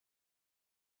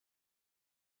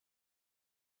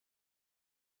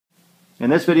In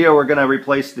this video we're going to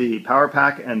replace the power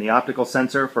pack and the optical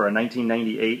sensor for a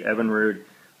 1998 Evinrude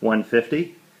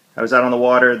 150. I was out on the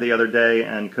water the other day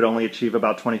and could only achieve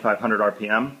about 2,500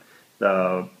 RPM.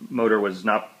 The motor was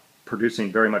not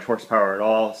producing very much horsepower at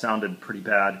all, sounded pretty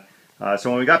bad. So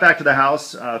when we got back to the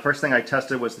house, first thing I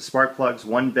tested was the spark plugs.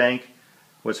 One bank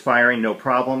was firing no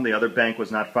problem, the other bank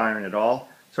was not firing at all.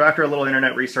 So after a little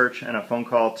internet research and a phone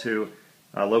call to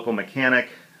a local mechanic,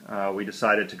 we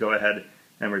decided to go ahead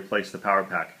and replace the power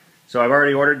pack. So I've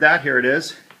already ordered that. Here it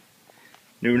is,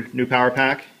 new power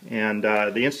pack, and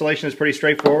the installation is pretty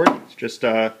straightforward. It's just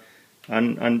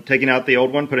taking out the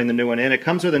old one, putting the new one in. It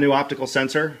comes with a new optical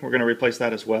sensor. We're going to replace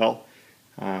that as well,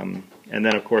 and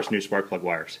then of course new spark plug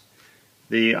wires.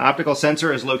 The optical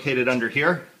sensor is located under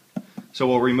here, so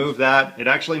we'll remove that. It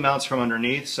actually mounts from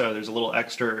underneath, so there's a little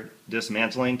extra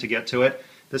dismantling to get to it.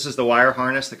 This is the wire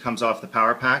harness that comes off the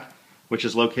power pack, which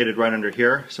is located right under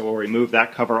here. So we'll remove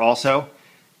that cover also,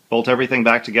 bolt everything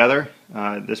back together.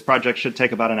 This project should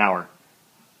take about an hour.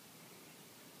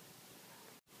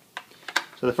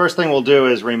 So the first thing we'll do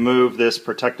is remove this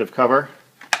protective cover.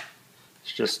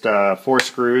 It's just 4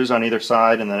 screws on either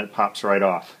side, and then it pops right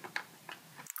off.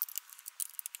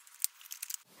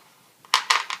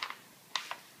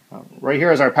 Right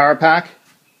here is our power pack,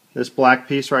 this black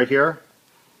piece right here.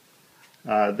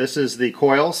 This is the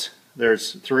coils.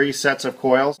 There's 3 sets of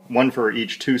coils, one for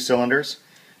each 2 cylinders.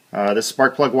 This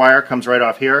spark plug wire comes right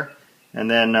off here,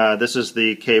 and then this is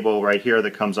the cable right here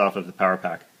that comes off of the power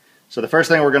pack. So the first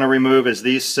thing we're going to remove is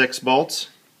these 6 bolts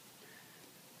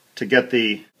to get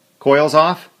the coils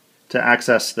off to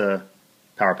access the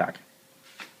power pack.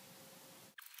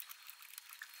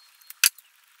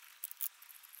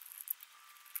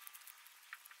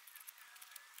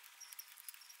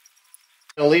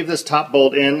 I'll leave this top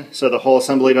bolt in so the whole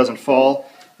assembly doesn't fall,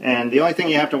 and the only thing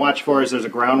you have to watch for is there's a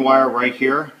ground wire right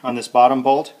here on this bottom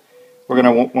bolt. We're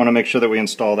going to want to make sure that we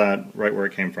install that right where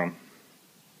it came from.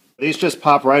 These just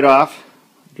pop right off,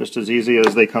 just as easy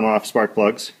as they come off spark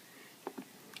plugs.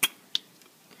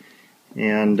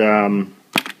 And I'm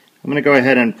going to go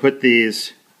ahead and put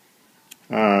these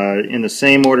in the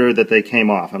same order that they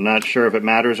came off. I'm not sure if it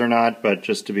matters or not, but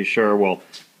just to be sure, we'll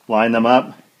line them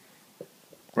up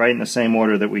right in the same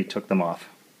order that we took them off.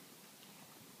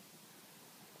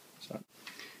 So,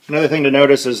 another thing to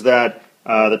notice is that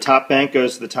the top bank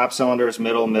goes to the top cylinders,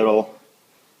 middle, middle,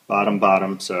 bottom,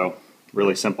 bottom, so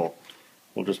really simple.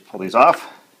 We'll just pull these off.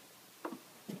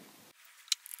 The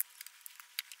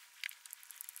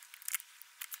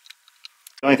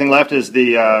only thing left is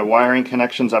the wiring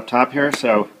connections up top here,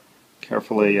 so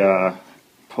carefully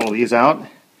pull these out. And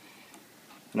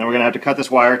then we're going to have to cut this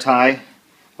wire tie.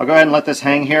 I'll go ahead and let this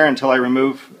hang here until I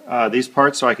remove these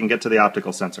parts so I can get to the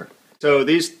optical sensor. So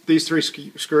these 3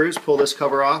 screws pull this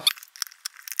cover off.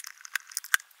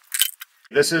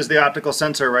 This is the optical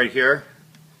sensor right here.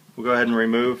 We'll go ahead and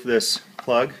remove this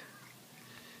plug.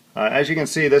 As you can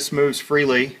see, this moves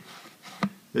freely.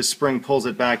 This spring pulls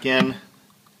it back in.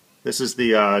 This is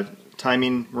the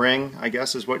timing ring, I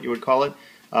guess is what you would call it.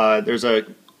 There's a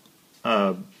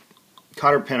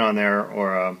cotter pin on there,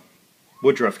 or a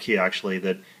woodruff key actually,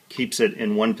 that keeps it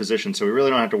in one position, so we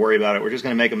really don't have to worry about it. We're just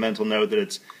going to make a mental note that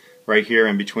it's right here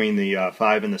in between the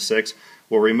 5 and the 6.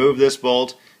 We'll remove this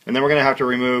bolt, and then we're going to have to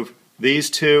remove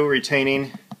these 2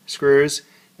 retaining screws,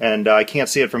 and I can't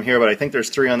see it from here, but I think there's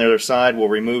 3 on the other side. We'll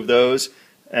remove those,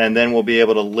 and then we'll be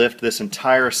able to lift this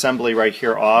entire assembly right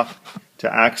here off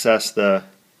to access the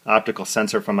optical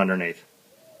sensor from underneath.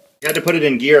 I had to put it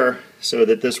in gear so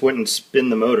that this wouldn't spin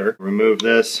the motor. Remove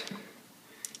this.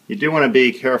 You do want to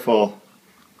be careful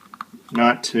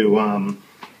not to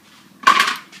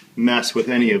mess with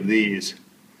any of these.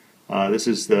 This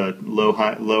is the low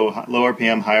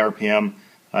RPM, high RPM.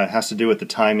 It has to do with the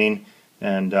timing,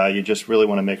 and you just really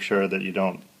want to make sure that you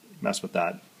don't mess with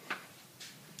that.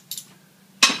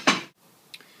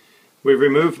 We've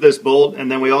removed this bolt, and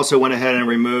then we also went ahead and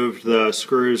removed the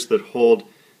screws that hold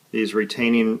these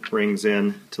retaining rings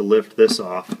in to lift this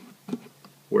off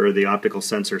where the optical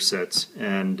sensor sits,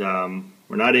 and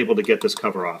we're not able to get this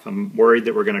cover off. I'm worried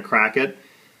that we're going to crack it,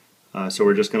 so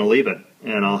we're just going to leave it,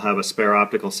 and I'll have a spare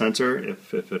optical sensor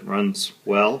if it runs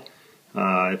well.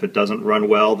 If it doesn't run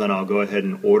well, then I'll go ahead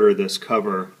and order this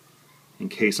cover in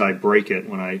case I break it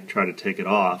when I try to take it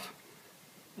off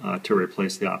to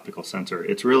replace the optical sensor.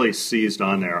 It's really seized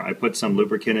on there. I put some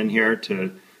lubricant in here,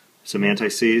 some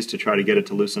anti-seize, to try to get it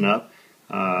to loosen up.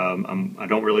 I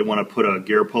don't really want to put a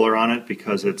gear puller on it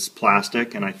because it's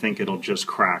plastic and I think it'll just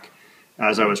crack.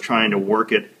 As I was trying to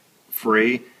work it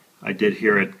free, I did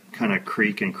hear it kind of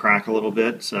creak and crack a little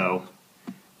bit, so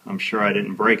I'm sure I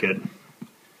didn't break it.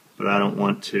 but I don't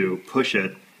want to push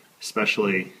it,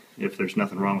 especially if there's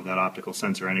nothing wrong with that optical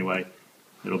sensor anyway.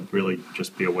 It'll really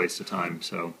just be a waste of time.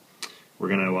 So we're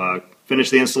going to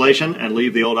finish the installation and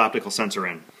leave the old optical sensor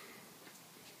in.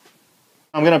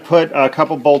 I'm going to put a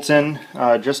couple bolts in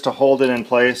just to hold it in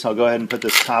place. I'll go ahead and put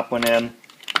this top one in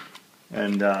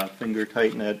and finger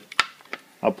tighten it.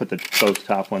 I'll put both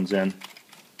top ones in.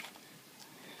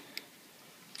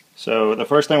 So the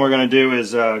first thing we're going to do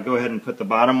is go ahead and put the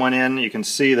bottom one in. You can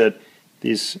see that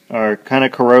these are kind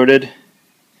of corroded.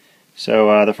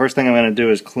 So the first thing I'm going to do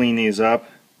is clean these up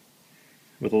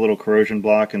with a little corrosion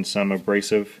block and some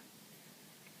abrasive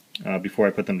before I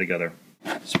put them together.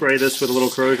 Spray this with a little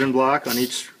corrosion block on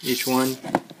each one.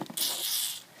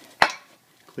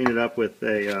 Clean it up with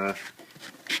a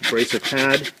abrasive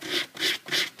pad.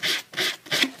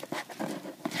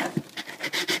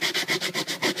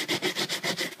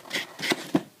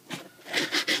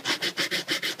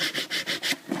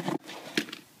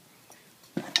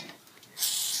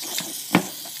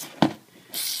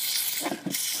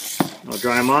 I'll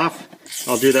dry them off.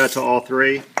 I'll do that to all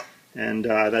three, and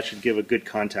that should give a good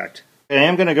contact. I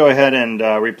am going to go ahead and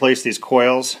replace these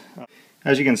coils.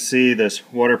 As you can see, this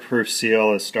waterproof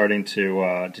seal is starting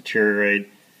to deteriorate.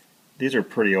 These are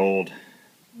pretty old.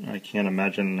 I can't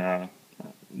imagine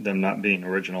them not being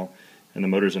original, and the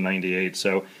motor's a 98.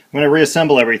 So I'm going to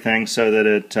reassemble everything so that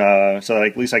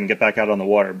at least I can get back out on the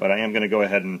water. But I am going to go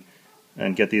ahead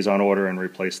and get these on order and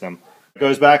replace them. It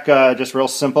goes back just real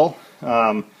simple.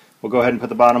 We'll go ahead and put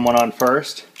the bottom one on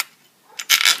first.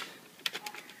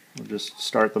 We'll just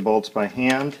start the bolts by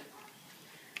hand.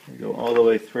 We go all the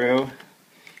way through.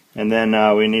 And then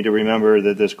we need to remember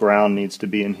that this ground needs to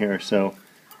be in here. So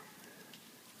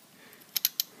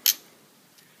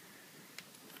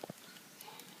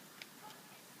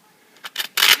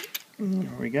there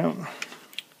we go.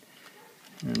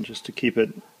 And just to keep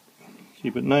it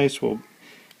nice, we'll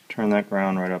turn that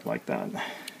ground right up like that.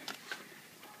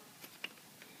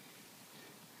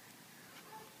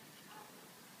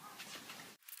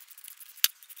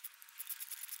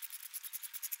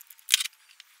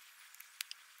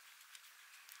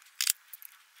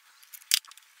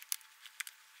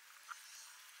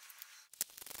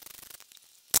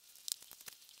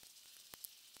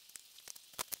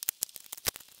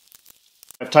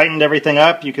 I've tightened everything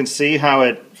up. You can see how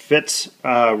it fits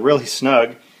really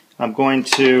snug. I'm going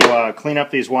to clean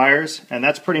up these wires, and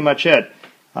that's pretty much it.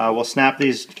 We'll snap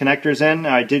these connectors in.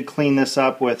 I did clean this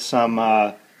up with some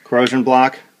corrosion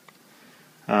block.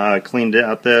 I cleaned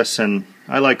out this, and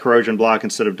I like corrosion block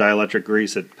instead of dielectric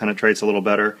grease. It penetrates a little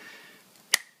better.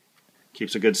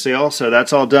 Keeps a good seal. So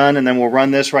that's all done, and then we'll run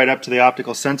this right up to the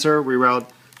optical sensor. Reroute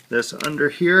this under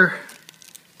here.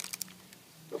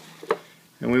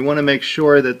 And we want to make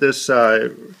sure that this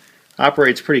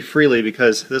operates pretty freely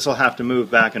because this will have to move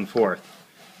back and forth.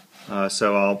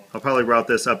 So I'll probably route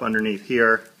this up underneath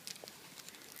here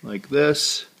like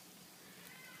this.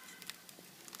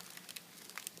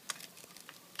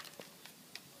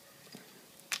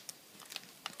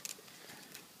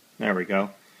 There we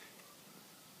go.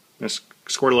 Just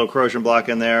squirt a little corrosion block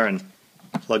in there and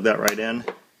plug that right in.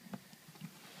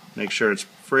 Make sure it's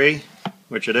free,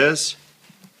 which it is.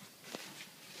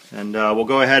 And we'll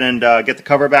go ahead and get the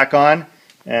cover back on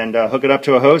and hook it up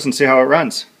to a hose and see how it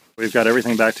runs. We've got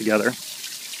everything back together.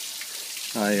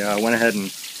 I went ahead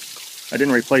and I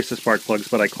didn't replace the spark plugs,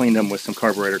 but I cleaned them with some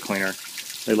carburetor cleaner.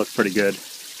 They look pretty good.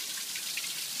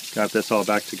 Got this all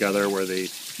back together where the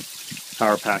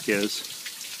power pack is.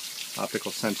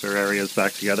 Optical sensor area is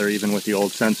back together even with the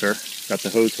old sensor. Got the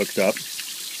hose hooked up.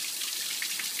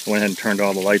 I went ahead and turned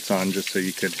all the lights on just so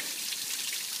you could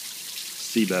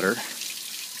see better.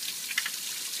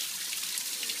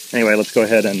 Anyway, let's go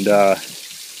ahead and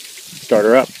start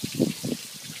her up.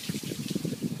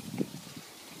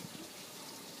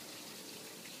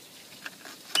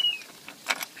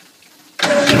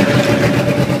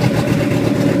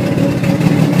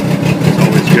 It's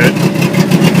always good.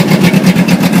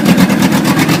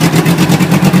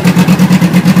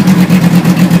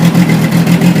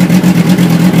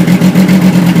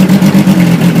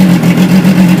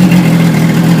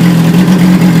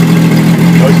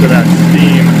 Most of that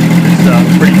steam is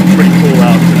pretty cool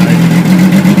out tonight.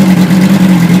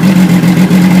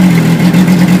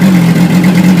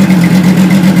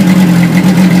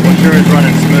 Well, sure is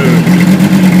running smooth.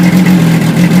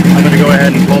 I'm going to go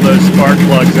ahead and pull those spark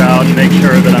plugs out and make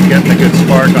sure that I'm getting a good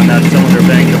spark on that cylinder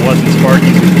bank that wasn't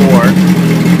sparking before.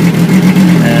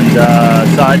 And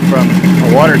aside from a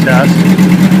water test,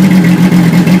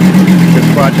 this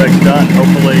project's done.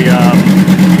 Hopefully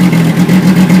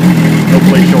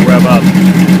she'll rev up.